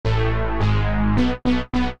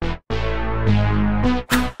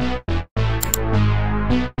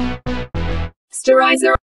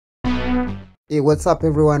Sterizer. Hey, what's up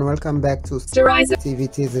everyone? Welcome back to Sterizer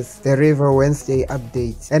TVT's The River Wednesday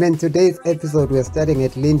update. And in today's episode, we're starting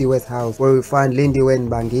at Lindiwe's house, where we find Lindiwe and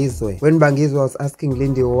Bangizwe. When Bangizwe was asking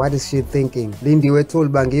Lindiwe what is she thinking, Lindiwe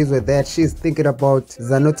told Bangizwe that she's thinking about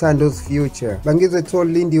Zanotando's future. Bangizwe told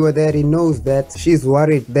Lindiwe that he knows that she's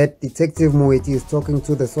worried that Detective Mueti is talking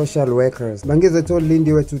to the social workers. Bangizwe told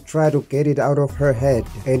Lindiwe to try to get it out of her head,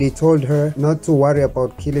 and he told her not to worry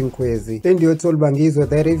about killing Kwezi. Lindiwe told Bangizwe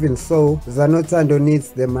that even so, Zanotando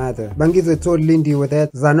needs the mother. Bangizwe told Lindiwe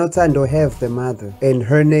that Zanotando have the mother, and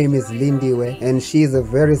her name is Lindiwe, and she is a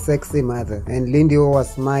very sexy mother. And Lindiwe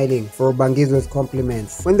was smiling for Bangizwe's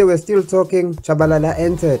compliments. When they were still talking, Chabalala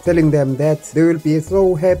entered, telling them that they will be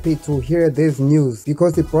so happy to hear this news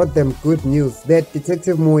because it brought them good news that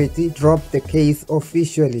Detective Mueti dropped the case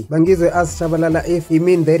officially. Bangizwe asked Chabalala if he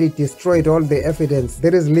meant that he destroyed all the evidence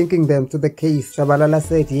that is linking them to the case. Chabalala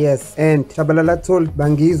said yes, and Chabalala told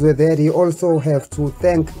Bangizwe that he also have to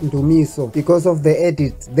thank Ndumiso because of the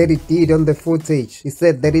edit that he did on the footage. He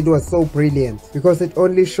said that it was so brilliant because it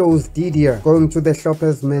only shows Didier going to the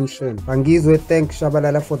shopper's mansion. Bangizwe thanked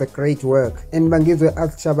Chabalala for the great work, and Bangizwe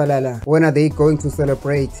asked Chabalala when are they going to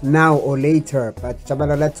celebrate, now or later, but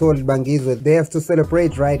Chabalala told Bangizwe they have to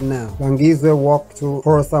celebrate right now. Bangizwe walked to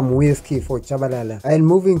pour some whiskey for Chabalala. And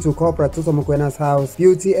moving to Copra Tusamukwena's house,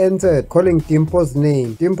 Beauty entered calling Dimpo's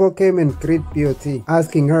name. Dimpo came and greeted Beauty,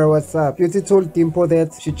 asking her what's up. Beauty told Dimpo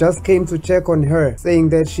that she just came to check on her, saying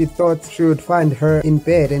that she thought she would find her in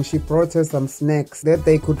bed, and she brought her some snacks that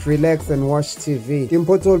they could relax and watch TV.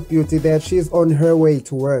 Dimpo told Beauty that she's on her way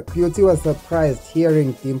to work. Beauty was surprised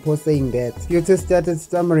hearing Dimpo saying that. Beauty started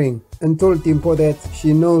stammering and told Dimpo that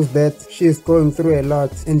she knows that she's going through a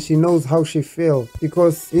lot, and she knows how she feels,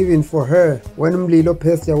 because even for her, when Mlilo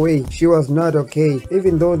passed away, she was not okay,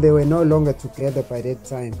 even though they were no longer together by that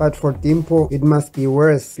time. But for Dimpo, it must be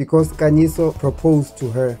worse, because Kanyiso proposed to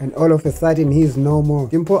her, and all of a sudden he's no more.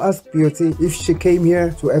 Dimpo asked Beauty if she came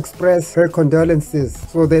here to express her condolences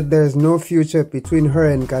so that there's no future between her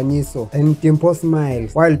and Kanyiso, and Dimpo smiled,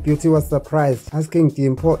 while Beauty was surprised, asking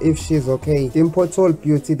Dimpo if she's okay. Dimpo told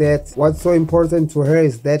Beauty that what's so important to her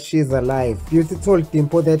is that she's alive. Beauty told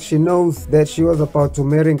Dimpo that she knows that she was about to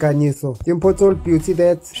marry Kanyiso. Dimpo told Beauty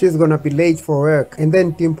that she's gonna be late for work, and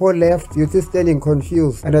then Dimpo left, Beauty standing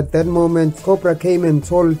confused. And at that moment, Cobra came and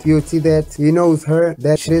told Beauty that he knows her,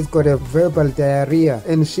 that she's got a verbal diarrhea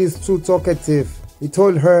and she's too talkative. He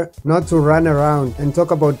told her not to run around and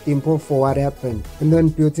talk about Dimpo for what happened. And then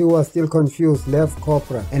Beauty, was still confused, left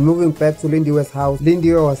Copra. And moving back to Lindiwe's house,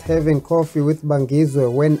 Lindiwe was having coffee with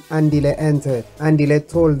Bangizwe when Andile entered. Andile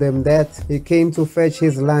told them that he came to fetch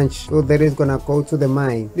his lunch, so that he's gonna go to the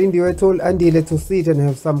mine. Lindiwe told Andile to sit and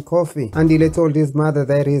have some coffee. Andile told his mother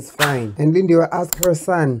that he's fine. And Lindiwe asked her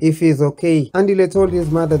son if he's okay. Andile told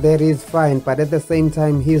his mother that he's fine, but at the same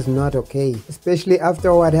time he's not okay, especially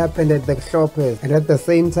after what happened at the shoppers. And at the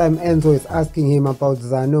same time, Enzo is asking him about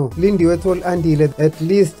Zano. Lindiwe told Andile at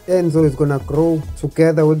least Enzo is gonna grow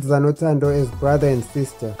together with Zanotando as brother and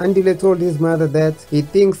sister. Andile told his mother that he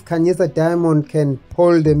thinks Kanyisa Diamond can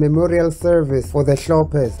hold a memorial service for the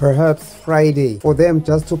shoppers, perhaps Friday, for them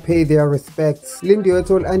just to pay their respects. Lindiwe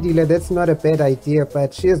told Andile that's not a bad idea,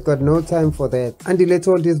 but she's got no time for that. Andile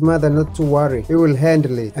told his mother not to worry, he will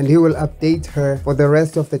handle it, and he will update her for the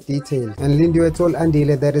rest of the details. And Lindiwe told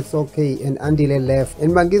Andile that it's okay, and Andile left.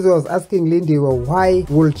 And Bangizwe was asking Lindiwe why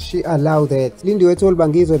would she allow that. Lindiwe told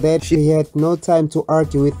Bangizwe that she had no time to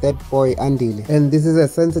argue with that boy Andile, and this is a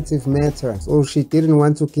sensitive matter, so she didn't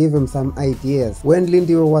want to give him some ideas. When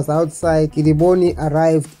Lindiwe was outside, Kidiboni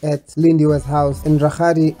arrived at Lindiwe's house, and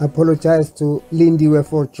Rahadi apologized to Lindiwe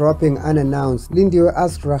for dropping unannounced. Lindiwe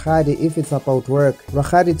asked Rahadi if it's about work.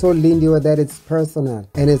 Rahadi told Lindiwe that it's personal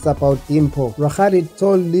and it's about Dimpo. Rahadi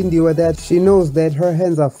told Lindiwe that she knows that her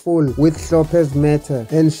hands are full with Shlope's matter,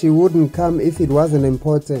 and she wouldn't come if it wasn't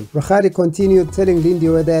important. Rahadi continued telling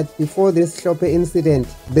Lindiwe that before this Shlope incident,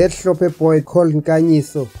 that Shlope boy called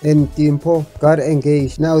Kanyiso and Dimpo got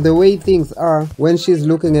engaged. Now the way things are, when she's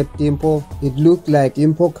looking at Dimpo, it looked like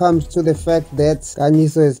Dimpo comes to the fact that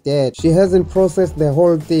Kanyiso is dead. She hasn't processed the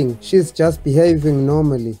whole thing, she's just behaving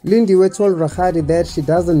normally. Lindiwe told Rahadi that she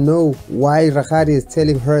doesn't know why Rahadi is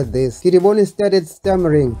telling her this. Kiriboni started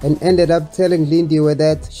stammering and ended up telling Lindiwe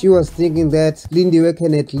that she was thinking that Lindiwe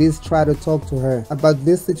can at least try to talk to her about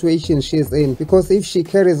this situation she's in, because if she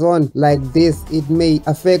carries on like this, it may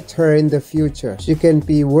affect her in the future. She can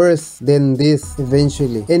be worse than this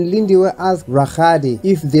eventually. And Lindiwe asked Rakgadi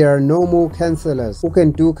if there are no more counselors who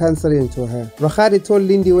can do counseling to her. Rakgadi told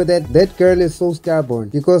Lindiwe that that girl is so stubborn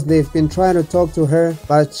because they've been trying to talk to her,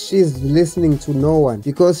 but she's listening to no one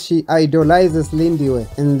because she idolizes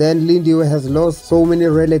Lindiwe, and then Lindiwe has lost so many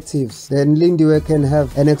relatives. Then Lindiwe can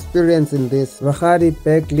have an experience in this. Rakgadi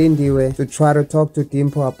begged Lindiwe to try to talk to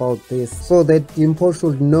Dimpo about this so that Dimpo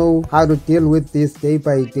should know how to deal with this day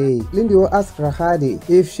by day. Lindiwe asked Rakgadi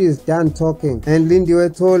if she's done talking, and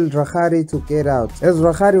Lindiwe told Rakgadi to get out. As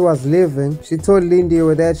Rakgadi was leaving, she told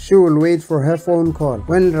Lindiwe that she will wait for her phone call.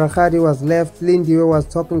 When Rakgadi was left, Lindiwe was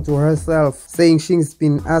talking to herself, saying she's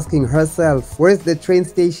been asking herself, where's the train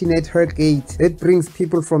station at her gate that brings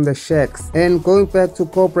people from the shacks? And going back to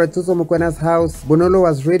Corporate Tuso Mokwena's house, Bonolo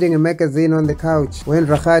was reading a magazine on the couch when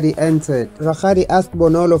Rakgadi entered. Rakgadi asked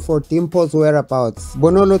Bonolo for Dimpo's whereabouts.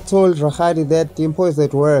 Bonolo told Rakgadi that Dimpo is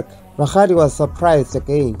at work. Rakgadi was surprised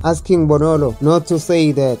again, asking Bonolo not to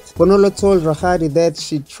say that. Bonolo told Rakgadi that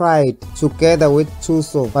she tried together with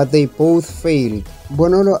Tuso, but they both failed.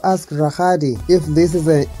 Bonolo asked Rakgadi if this is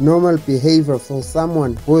a normal behavior for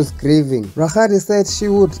someone who is grieving. Rakgadi said she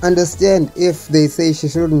would understand if they say she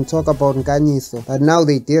shouldn't talk about Nkanyiso, but now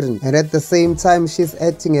they didn't, and at the same time she's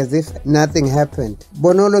acting as if nothing happened.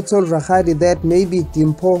 Bonolo told Rakgadi that maybe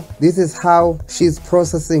Dimpo, this is how she's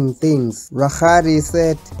processing things. Rakgadi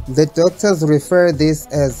said the doctors refer this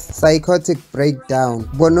as psychotic breakdown.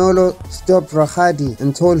 Bonolo stopped Rakgadi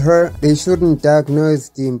and told her they shouldn't diagnose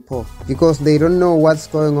Dimpo because they don't know what's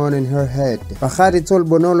going on in her head. Rakgadi told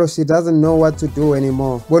Bonolo she doesn't know what to do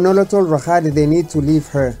anymore. Bonolo told Rakgadi they need to leave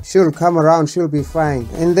her. She'll come around, she'll be fine.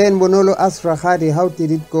 And then Bonolo asked Rakgadi how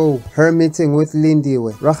did it go, her meeting with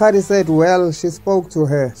Lindiwe. Rakgadi said well, she spoke to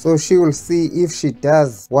her, so she will see if she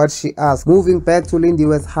does what she asked. Moving back to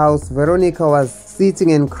Lindiwe's house, Veronica was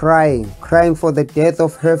sitting and crying for the death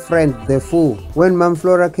of her friend, the fool. When Mom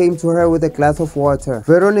Flora came to her with a glass of water,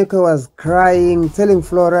 Veronica was crying, telling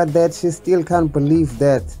Flora that she still can't believe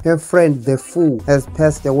that her friend, the fool, has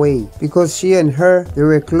passed away because she and her, they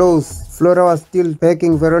were close. Flora was still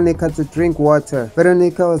begging Veronica to drink water.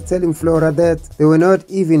 Veronica was telling Flora that they were not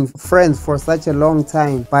even friends for such a long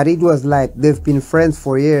time, but it was like they've been friends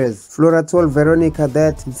for years. Flora told Veronica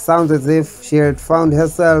that it sounds as if she had found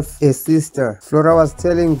herself a sister. Flora was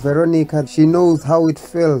telling Veronica she knows how it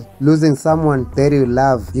feels losing someone that you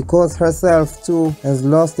love, because herself too has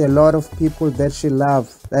lost a lot of people that she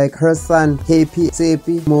loves, like her son Happy,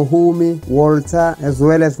 Tsepi, Mohumi, Walter, as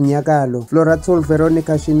well as Nyakalo. Flora told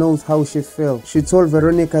Veronica she knows how she felt. She told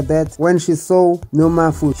Veronica that when she saw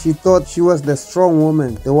Nomafu, she thought she was the strong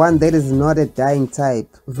woman, the one that is not a dying type.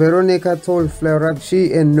 Veronica told Flora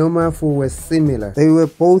she and Nomafu were similar. They were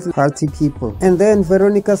both party people. And then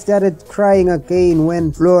Veronica started crying again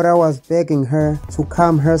when Flora was begging her to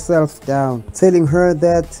calm herself down, telling her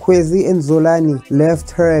that Kwezi and Zolani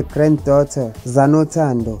left her a granddaughter,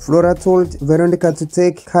 Zanotando. Flora told Veronica to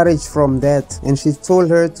take courage from that, and she told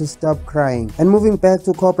her to stop crying. And moving back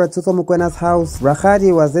to Corporate Tuso Mokwena's house,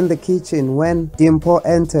 Rakgadi was in the kitchen when Dimpo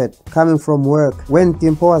entered, coming from work. When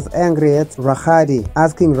Dimpo was angry at Rakgadi,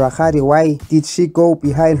 asking Rakgadi why did she go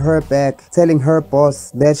behind her back, telling her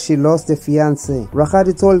boss that she lost a fiancé.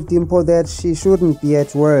 Rakgadi told Dimpo that she shouldn't be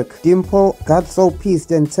at work. Dimpo got so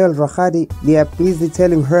pissed and told Rakgadi they are busy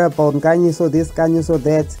telling her about Nkanyiso this, Nkanyiso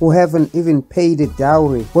that, who haven't even paid a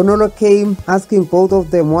dowry. Bonolo came asking both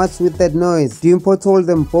of them what's with that noise. Dimpo told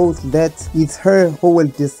them both that it's her who will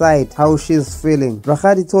decide how she's feeling.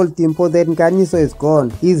 Rakgadi told Dimpo that Nkanyiso is gone,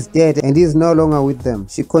 he's dead and he's no longer with them.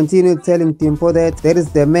 She continued telling Dimpo that that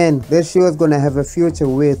is the man that she was gonna have a future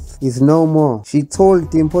with is no more. She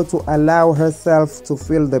told Dimpo to allow herself to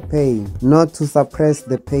feel the pain, not to suppress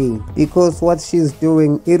the pain, because what she's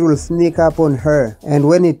doing, it will sneak up on her, and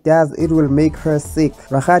when it does, it will make her sick.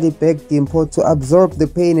 Rakgadi begged Dimpo to absorb the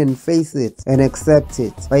pain and face it and accept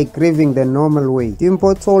it by grieving the normal way.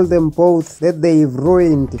 Dimpo told them both that they've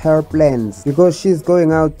ruined her plans because she's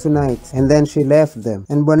going out tonight, and then she left them.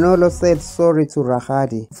 And Bonolo said sorry to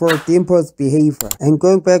Rakgadi for Dimpo's behavior. And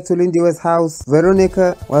going back to Lindiwe's house,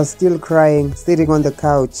 Veronica was still crying, sitting on the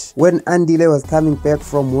couch when Andile was coming back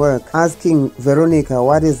from work, asking Veronica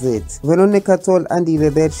what is it. Veronica told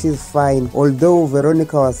Andile that she's fine, although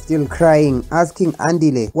Veronica was still crying, asking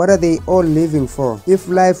Andile what are they all living for if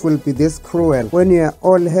life will be this cruel when you are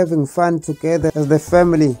all having fun together as the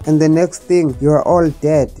family and the next thing you are all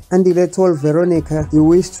dead. Andile told Veronica he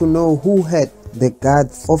wished to know who had the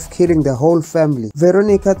guts of killing the whole family.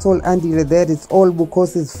 Veronica told Andile that it's all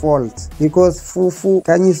Bukosi's fault because Fufu,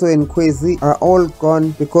 Kanyiso and Kwezi are all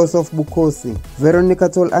gone because of Bukosi. Veronica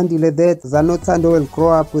told Andile that Zanotando will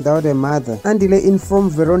grow up without a mother. Andile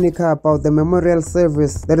informed Veronica about the memorial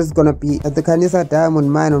service that is gonna be at the Kanisa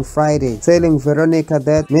Diamond Mine on Friday, telling Veronica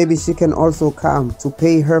that maybe she can also come to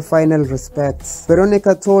pay her final respects.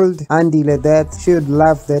 Veronica told Andile that she would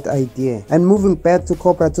love that idea. And moving back to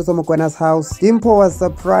Cobra Tutomokwena's house, Dimpo was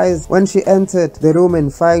surprised when she entered the room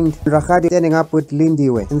and find Rakgadi standing up with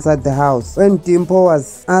Lindiwe inside the house. When Dimpo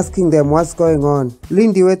was asking them what's going on,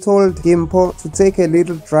 Lindiwe told Dimpo to take a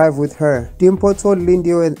little drive with her. Dimpo told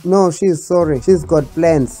Lindiwe no, she's sorry, she's got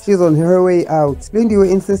plans, she's on her way out.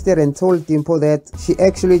 Lindiwe insisted and told Dimpo that she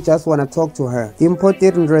actually just wanna talk to her. Dimpo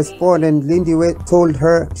didn't respond and Lindiwe told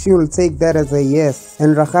her she will take that as a yes.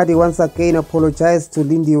 And Rakgadi once again apologized to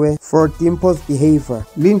Lindiwe for Dimpo's behavior.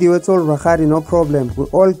 Lindiwe told Rakgadi no problem, we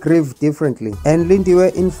all grieve differently. And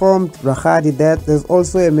Lindiwe informed Rakgadi that there's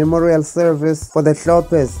also a memorial service for the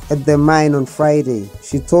Hlopes at the mine on Friday.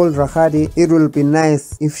 She told Rakgadi it will be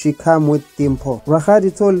nice if she come with Dimpo.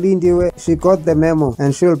 Rakgadi told Lindiwe she got the memo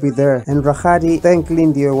and she'll be there. And Rakgadi thanked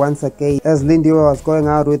Lindiwe once again as Lindiwe was going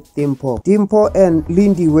out with Dimpo. Dimpo and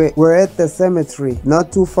Lindiwe were at the cemetery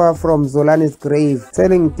not too far from Zolani's grave,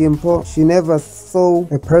 telling Dimpo she never saw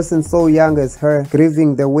a person so young as her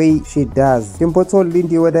grieving the way she does. Dimpo told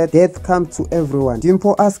Lindiwe that death comes to everyone.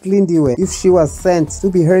 Dimpo asked Lindiwe if she was sent to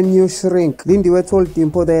be her new shrink. Lindiwe told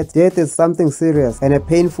Dimpo that death is something serious and a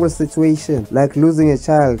painful situation, like losing a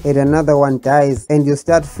child and another one dies and you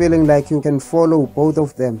start feeling like you can follow both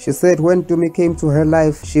of them. She said when Dumi came to her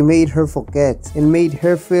life, she made her forget and made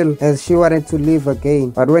her feel as she wanted to live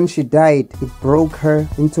again. But when she died, it broke her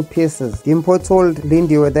into pieces. Dimpo told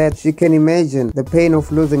Lindiwe that she can imagine the pain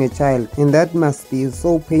of losing a child and that must be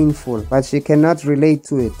so painful, but she cannot relate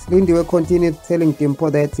to it. Lindiwe continued telling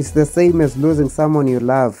Dimpo that it's the same as losing someone you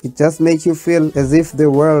love. It just makes you feel as if the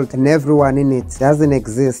world and everyone in it doesn't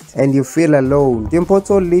exist and you feel alone. Dimpo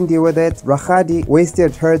told Lindiwe that Rakgadi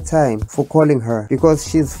wasted her time for calling her because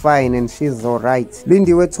she's fine and she's alright.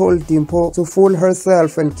 Lindiwe told Dimpo to fool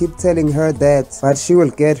herself and keep telling her that, but she will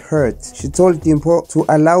get hurt. She told Dimpo to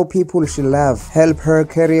allow people she loves help her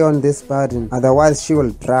carry on this burden, otherwise she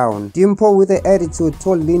will drown. Dimpo with an attitude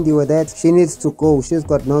told Lindiwe that she needs to go, she's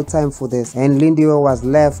got no time for this, and Lindiwe was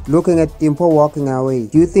left looking at Dimpo walking away.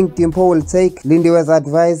 Do you think Dimpo will take Lindiwe's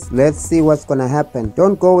advice? Let's see what's gonna happen.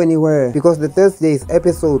 Don't go anywhere because the Thursday's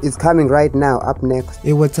episode is coming right now. Up next.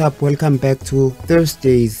 Hey, what's up? Welcome back to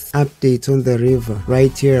Thursday's update on the river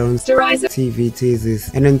right here on TV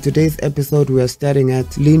Teases. And in today's episode we are starting at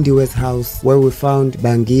Lindiwe's house where we found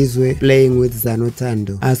Bangizwe playing with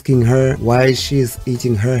Zanotando, asking her why she's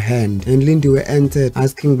eating her hand. And Lindiwe entered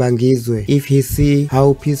asking Bangizwe if he see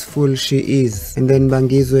how peaceful she is. And then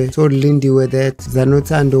Bangizwe told Lindiwe that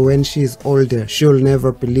Zanotando when she's older she'll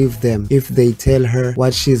never believe them if they tell her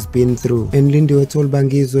what she's been through. And Lindiwe told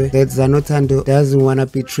Bangizwe that Zanotando doesn't wanna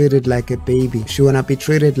be treated like a baby, she wanna be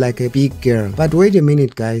treated like a big girl. But wait a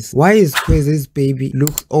minute guys, why is Kwezi's baby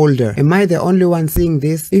looks older? Am I the only one seeing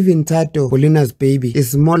this? Even Tato, Polina's baby,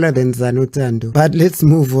 is smaller than Zanotando. But let's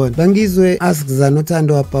move on. Bangizwe asked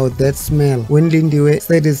Zanotando about that smell when Lindiwe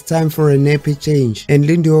said it's time for a nappy change. And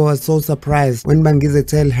Lindiwe was so surprised when Bangizwe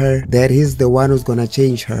tell her that he's the one who's gonna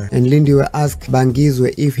change her. And Lindiwe asked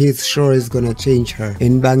Bangizwe if he's sure he's gonna change her.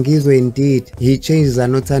 And Bangizwe indeed, he changed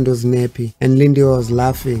Zanotando's nappy. And Lindiwe was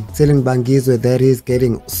laughing, telling Bangizwe that he's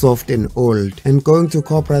getting soft and old. And going to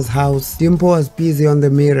Cobra's house, Dimpo was busy on the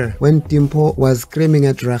mirror when Dimpo was screaming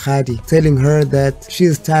at Rakgadi, telling her that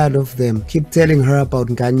she's tired of them, keep telling her about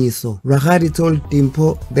Nganyiso. Rakgadi told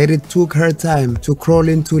Dimpo that it took her time to crawl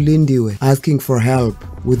into Lindiwe asking for help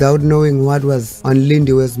without knowing what was on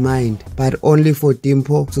Lindiwe's mind, but only for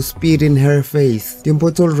Dimpo to spit in her face.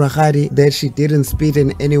 Dimpo told Rakgadi that she didn't spit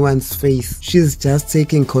in anyone's face, she's just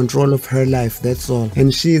taking control of her life, that's all.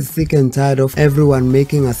 And she's sick and tired of everyone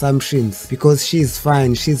making assumptions because she's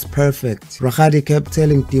fine, she's perfect. Rakgadi kept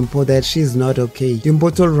telling Dimpo that she's not okay.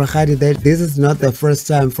 Dimpo told Rakgadi that this is not the first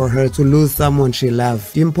time for her to lose someone she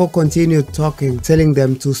loved. Dimpo continued talking, telling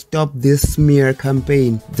them to stop this smear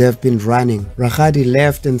campaign they've been running. Rakgadi left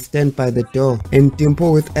left and stand by the door, and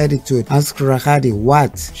Dimpo with attitude asked Rakgadi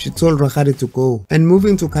what. She told Rakgadi to go. And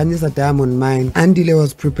moving to Khanyisa Diamond Mine, Andile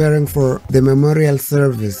was preparing for the memorial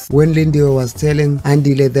service when Lindiwe was telling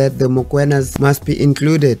Andile that the Mokwenas must be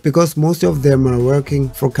included because most of them are working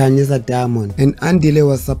for Khanyisa Diamond. And Andile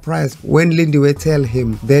was surprised when Lindiwe tell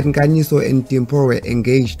him that Nkanyiso and Dimpo were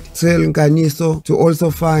engaged. Tell Nkanyiso to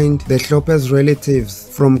also find the Hlophe's relatives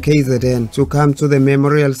from KZN to come to the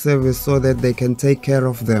memorial service so that they can take care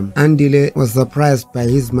of them. Andile was surprised by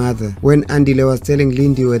his mother when Andile was telling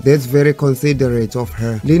Lindiwe that's very considerate of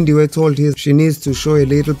her. Lindiwe told her she needs to show a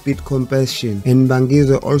little bit compassion, and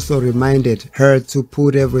Bangizwe also reminded her to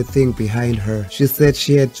put everything behind her. She said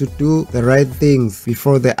she had to do the right things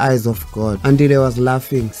before the eyes of God. Andile was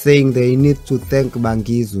laughing, saying they need to thank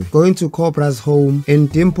Bangizwe. Going to Cobra's home, in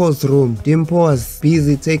Dimpo's room, Dimpo was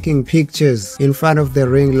busy taking pictures in front of the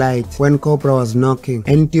ring light when Cobra was knocking,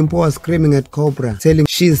 and Dimpo was screaming at Cobra, telling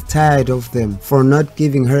she's tired of them for not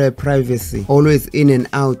giving her a privacy, always in and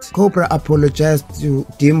out. Cobra apologized to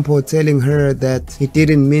Dimpo, telling her that he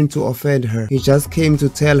didn't mean to offend her. He just came to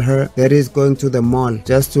tell her that he's going to the mall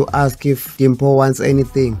just to ask if Dimpo wants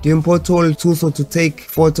anything. Dimpo told Thuso to take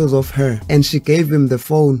photos of her, and she gave him the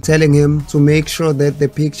phone, telling him to make sure that the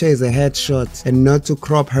picture is a headshot and not to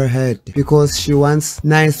crop her head because she wants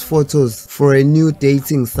nice photos for a new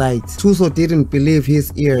dating site. Thuso didn't believe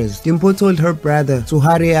his ears. Dimpo told her brother to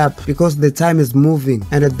hurry up because the time is moving,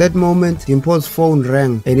 and at that moment Dimpo's phone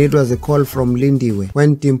rang and it was a call from Lindiwe.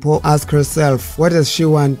 When Dimpo asked herself what does she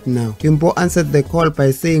want now, Dimpo answered the call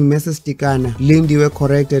by saying Mrs. Tikana. Lindiwe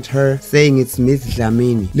corrected her, saying it's Miss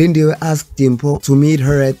Dlamini. Lindiwe asked Dimpo to meet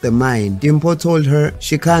her at the mine. Dimpo told her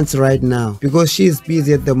she can't right now because she's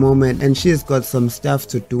busy at the moment and she's got some stuff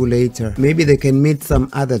to do later. Maybe they can meet some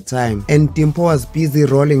other time. And Dimpo was busy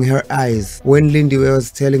rolling her eyes when Lindiwe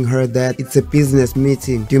was telling her that it's a business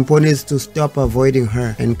meeting. Dimpo needs to stop avoiding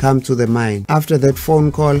her and come to the mine. After that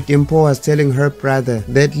phone call, Dimpo was telling her brother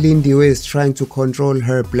that Lindiwe is trying to control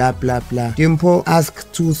her, blah blah blah. Dimpo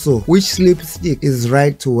asked Thuso which lipstick is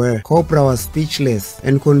right to wear. Cobra was speechless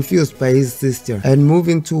and confused by his sister. And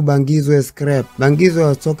moving to Bangizwe's scrap, Bangizwe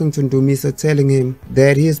was talking to Ndumiso, telling him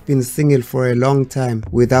that he's been single for a long time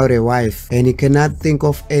without a wife and he cannot think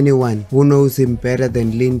of anyone who knows him better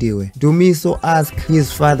than Lindiwe. Ndumiso asked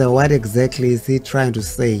his father what exactly is he trying to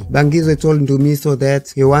say. Bangizwe told Ndumiso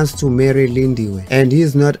that he wants to marry Lindiwe and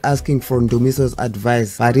he's not asking for Ndumiso's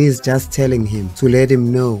advice, but he's just telling him to let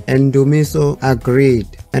him know, and Ndumiso agreed.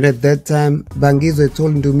 And at that time, Bangizwe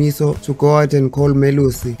told Ndumiso to go out and call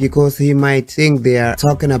Melusi because he might think they are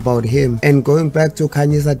talking about him. And going back to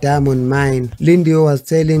Khanyisa Diamond Mine, Lindiwe was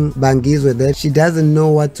telling Bangizwe that she doesn't know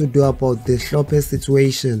what to do about the Hlophe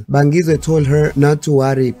situation. Bangizwe told her not to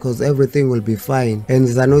worry because everything will be fine and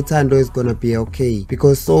Zanotando is gonna be okay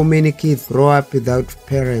because so many kids grow up without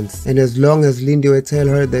parents, and as long as Lindiwe tell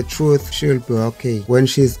her the truth, she'll be okay when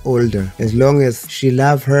she's older. As long as she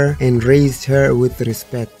loved her and raised her with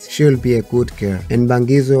respect, she'll be a good girl. And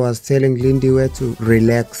Bangizwe was telling Lindiwe to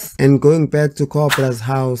relax. And going back to Cobra's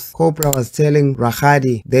house, Cobra was telling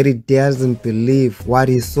Rakgadi that he doesn't believe what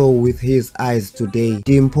he saw with his eyes today.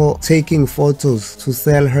 Dimpo taking photos to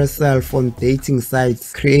sell herself on dating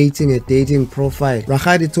sites, creating a dating profile.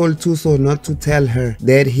 Rakgadi told Thuso not to tell her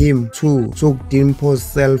that him too took Dimpo's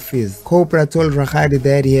selfies. Cobra told Rakgadi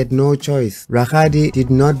that he had no choice. Rakgadi did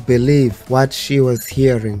not believe what she was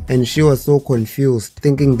hearing and she was so confused,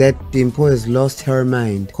 thinking that Dimpo has lost her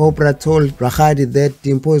mind. Cobra told Rakgadi that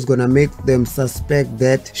Dimpo is gonna make them suspect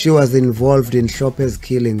that she was involved in Hlophe's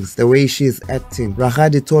killings, the way she's acting.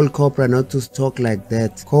 Rakgadi told Cobra not to talk like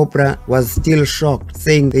that. Cobra was still shocked,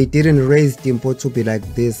 saying they didn't raise Dimpo to be like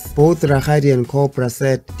this. Both Rakgadi and Cobra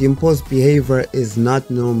said Dimpo's behavior is not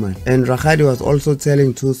normal, and Rakgadi was also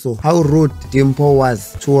telling Thuso how rude Dimpo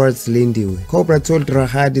was towards Lindiwe. Cobra told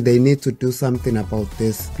Rakgadi they need to do something about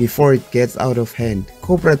this before it gets out of hand.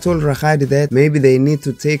 Cobra told Rakgadi that maybe they need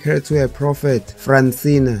to take her to a prophet,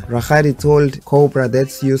 Francina. Rakgadi told Cobra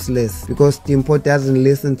that's useless because Dimpo doesn't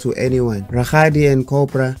listen to anyone. Rakgadi and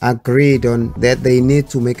Cobra agreed on that they need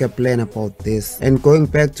to make a plan about this. And going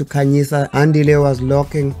back to Khanyisa, Andile was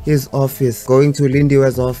locking his office, going to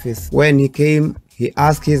Lindiwe's office. When he came, he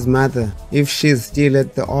asked his mother if she's still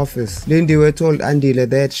at the office. Lindiwe told Andile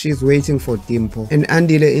that she's waiting for Dimpo, and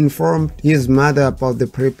Andile informed his mother about the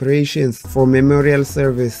preparations for memorial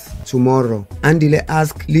service tomorrow. Andile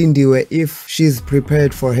asked Lindiwe if she's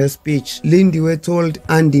prepared for her speech. Lindiwe told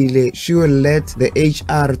Andile she will let the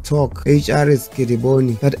HR talk. HR is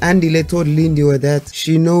Kidiboni. But Andile told Lindiwe that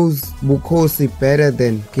she knows Bukhosi better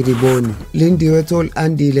than Kidiboni. Lindiwe told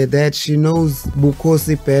Andile that she knows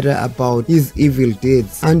Bukhosi better about his evil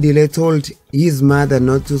deeds. Andile told his mother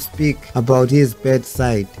not to speak about his bad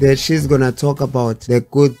side, that she's gonna talk about the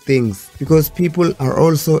good things, because people are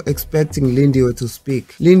also expecting Lindiwe to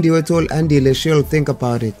speak. Lindiwe told Andile she'll think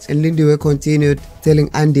about it, and Lindiwe continued telling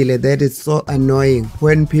Andile that it's so annoying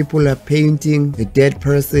when people are painting a dead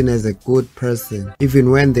person as a good person,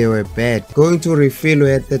 even when they were bad. Going to refill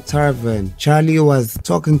at the tavern, Charlie was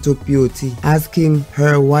talking to Beauty, asking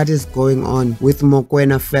her what is going on with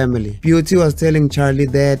Mokwena family. Beauty was telling Charlie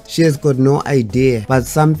that she has got no idea, but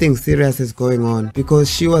something serious is going on, because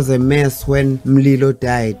she was a mess when Mlilo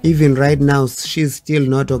died. Even right now, she's still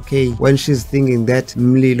not okay when she's thinking that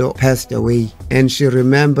Mlilo passed away. And she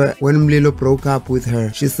remember when Mlilo broke up with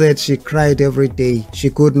her, she said she cried every day. She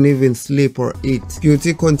couldn't even sleep or eat.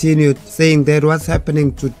 Beauty continued saying that what's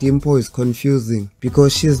happening to Dimpo is confusing,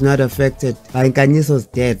 because she's not affected by Nkanyiso's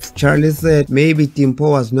death. Charlie said maybe Dimpo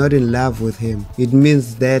was not in love with him. It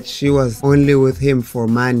means that she was only with him for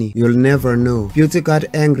money. You'll never know. Beauty got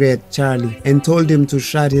angry at Charlie and told him to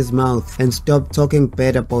shut his mouth and stop talking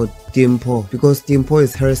bad about Dimpo, because Dimpo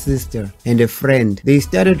is her sister and a friend. They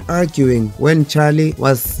started arguing when Charlie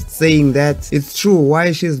was saying that it's true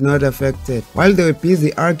why she's not affected. While they were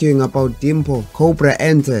busy arguing about Dimpo, Cobra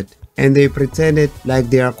entered and they pretended like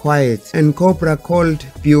they are quiet, and Cobra called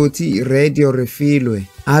Beauty Radio Refilwe,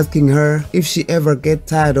 asking her if she ever get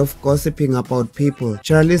tired of gossiping about people.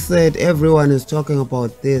 Charlie said everyone is talking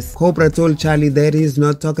about this. Cobra told Charlie that he's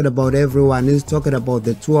not talking about everyone, he's talking about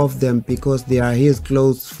the two of them because they are his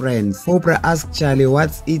close friends. Cobra asked Charlie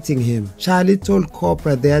what's eating him. Charlie told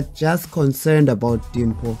Cobra they are just concerned about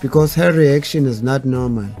Dimpo because her reaction is not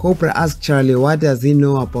normal. Cobra asked Charlie what does he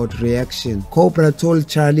know about reaction. Cobra told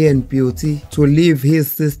Charlie and Beauty to leave his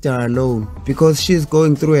sister alone because she's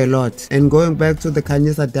going through a lot. And going back to the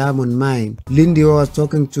Kanyisa diamond mine, Lindiwe was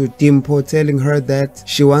talking to Dimpo, telling her that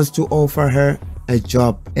she wants to offer her a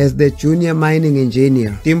job as the junior mining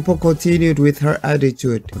engineer. Dimpo continued with her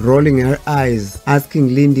attitude, rolling her eyes, asking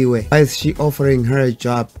Lindiwe why is she offering her a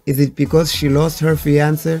job. Is it because she lost her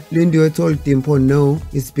fiancé? Lindiwe told Dimpo no,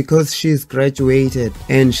 it's because she's graduated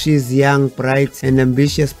and she's young, bright and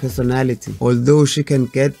ambitious personality, although she can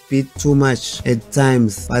get bit too much at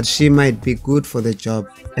times, but she might be good for the job.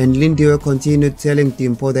 And Lindiwe continued telling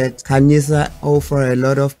Dimpo that Kanyisa offer a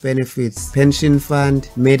lot of benefits, pension fund,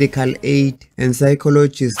 medical aid and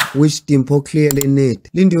psychologists, which Dimpo clearly need.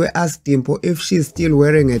 Lindiwe asked Dimpo if she's still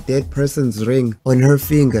wearing a dead person's ring on her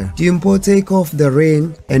finger. Dimpo take off the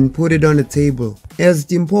ring and put it on the table. As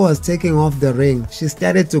Dimpo was taking off the ring, she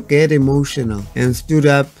started to get emotional and stood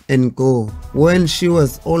up and go. When she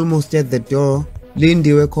was almost at the door,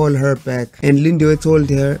 Lindiwe called her back, and Lindiwe told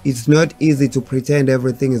her it's not easy to pretend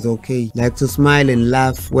everything is okay, like to smile and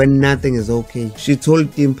laugh when nothing is okay. She told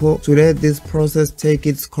Dimpo to let this process take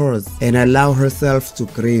its course and allow herself to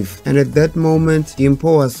grieve. And at that moment,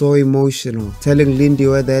 Dimpo was so emotional, telling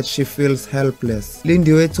Lindiwe that she feels helpless.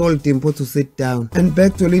 Lindiwe told Dimpo to sit down. And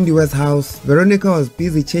back to Lindiwe's house, Veronica was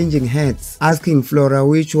busy changing hats, asking Flora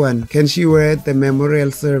which one can she wear at the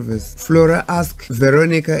memorial service. Flora asked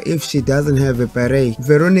Veronica if she doesn't have a beret.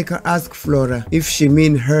 Veronica asked Flora if she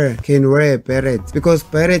mean her can wear a beret, because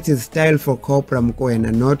beret is style for Cobra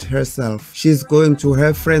Mokwena, not herself. She's going to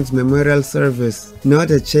her friend's memorial service, not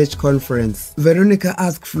a church conference. Veronica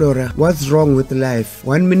asked Flora what's wrong with life.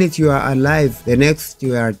 1 minute you are alive, the next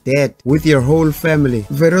you are dead with your whole family.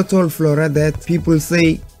 Vero told Flora that people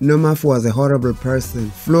say Nomaf was a horrible person.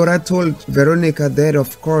 Flora told Veronica that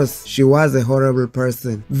of course she was a horrible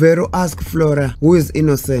person. Vero asked Flora who is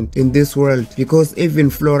innocent in this world, because even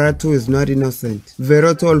Flora too is not innocent.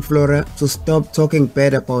 Vero told Flora to stop talking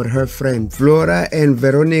bad about her friend. Flora and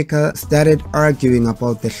Veronica started arguing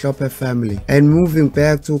about the Shopper family. And moving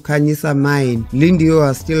back to Kanyisa mine, Lindiwe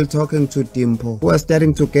was still talking to Dimpo, who was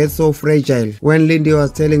starting to get so fragile, when Lindiwe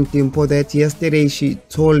was telling Dimpo that yesterday she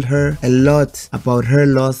told her a lot about her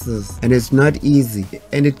losses, and it's not easy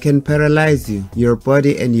and it can paralyze you, your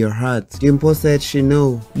body and your heart. Dimpo said she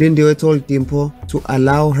know. Lindiwe told Dimpo to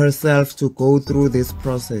allow herself to go through this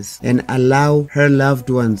process and allow her loved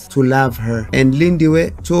ones to love her. And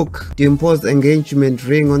Lindiwe took Dimpo's engagement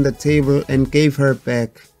ring on the table and gave her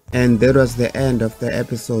back. And that was the end of the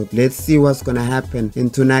episode. Let's see what's gonna happen in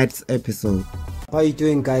tonight's episode. How are you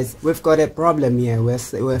doing, guys? We've got a problem here. We're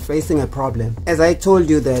facing a problem. As I told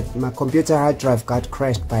you that my computer hard drive got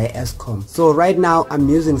crashed by Eskom. So right now I'm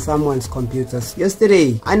using someone's computers.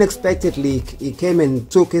 Yesterday, unexpectedly, he came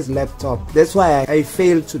and took his laptop. That's why I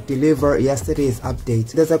failed to deliver yesterday's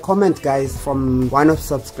update. There's a comment, guys, from one of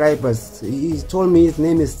subscribers. He told me his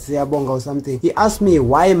name is Siabonga or something. He asked me,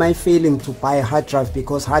 why am I failing to buy a hard drive?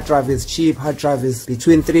 Because hard drive is cheap. Hard drive is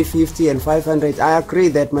between 350 and 500. I agree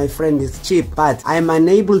that, my friend, is cheap, but I'm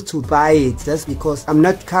unable to buy it just because I'm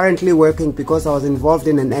not currently working, because I was involved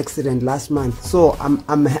in an accident last month. So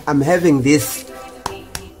I'm having this.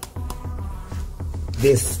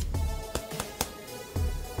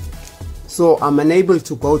 So I'm unable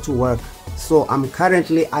to go to work. So I'm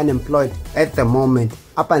currently unemployed at the moment,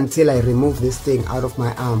 up until I remove this thing out of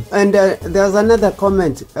my arm. And there's another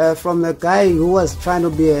comment from the guy who was trying to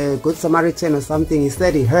be a good Samaritan or something. He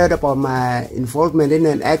said he heard about my involvement in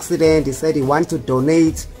an accident. He said he wants to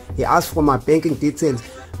donate. He asked for my banking details.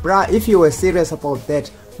 Bruh, if you were serious about that,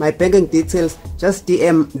 my banking details, just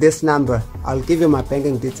DM this number. I'll give you my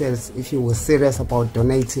banking details if you were serious about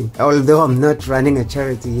donating. Although I'm not running a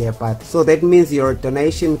charity here, but so that means your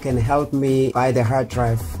donation can help me buy the hard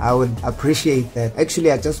drive. I would appreciate that.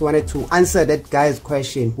 Actually, I just wanted to answer that guy's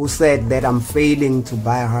question who said that I'm failing to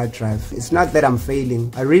buy a hard drive. It's not that I'm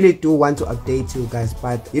failing. I really do want to update you guys,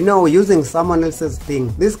 but you know, using someone else's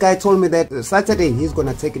thing. This guy told me that Saturday he's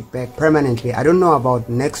gonna take it back permanently. I don't know about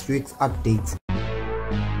next week's update.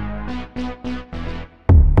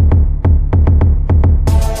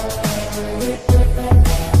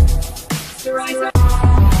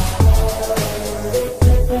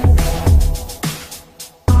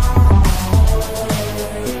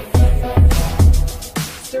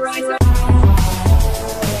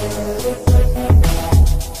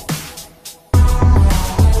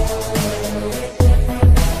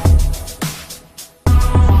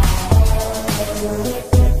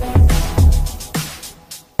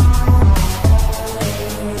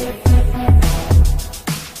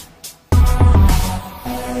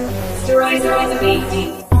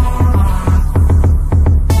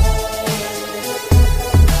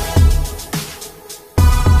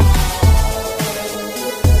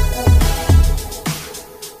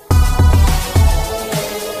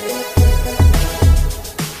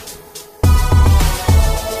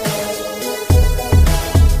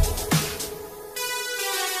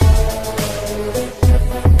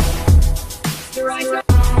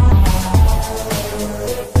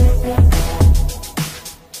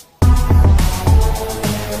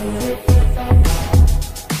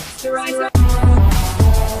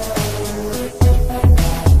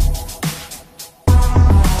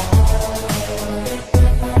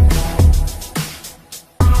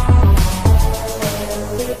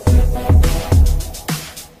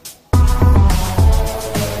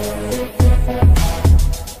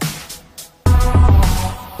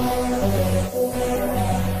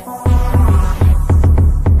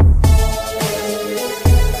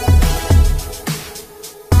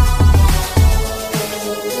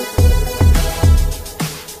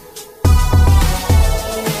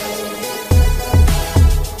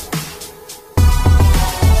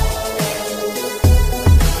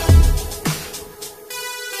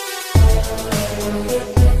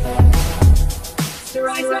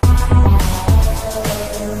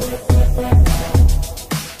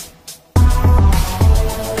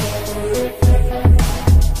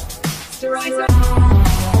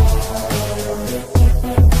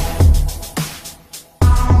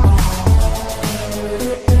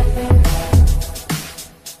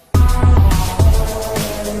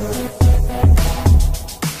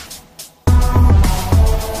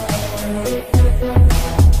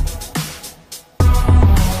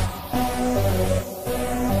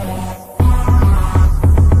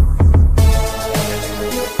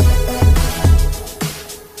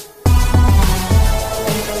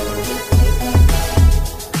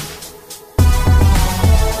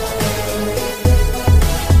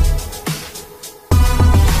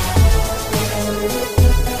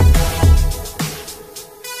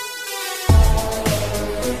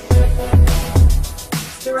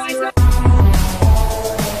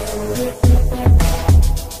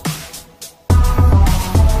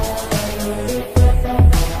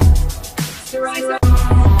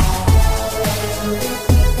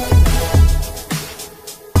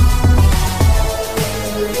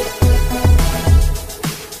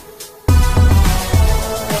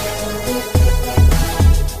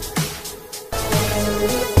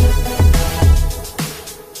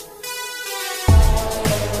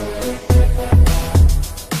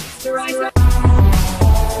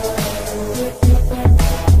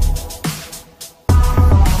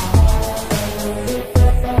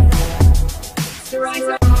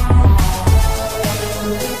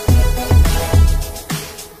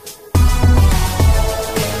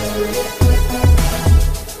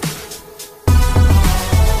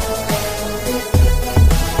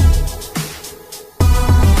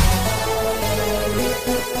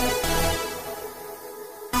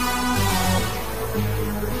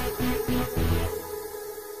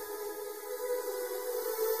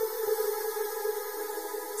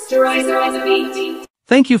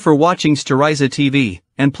 Thank you for watching Steriza TV,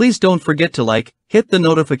 and please don't forget to like, hit the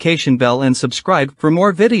notification bell and subscribe for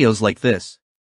more videos like this.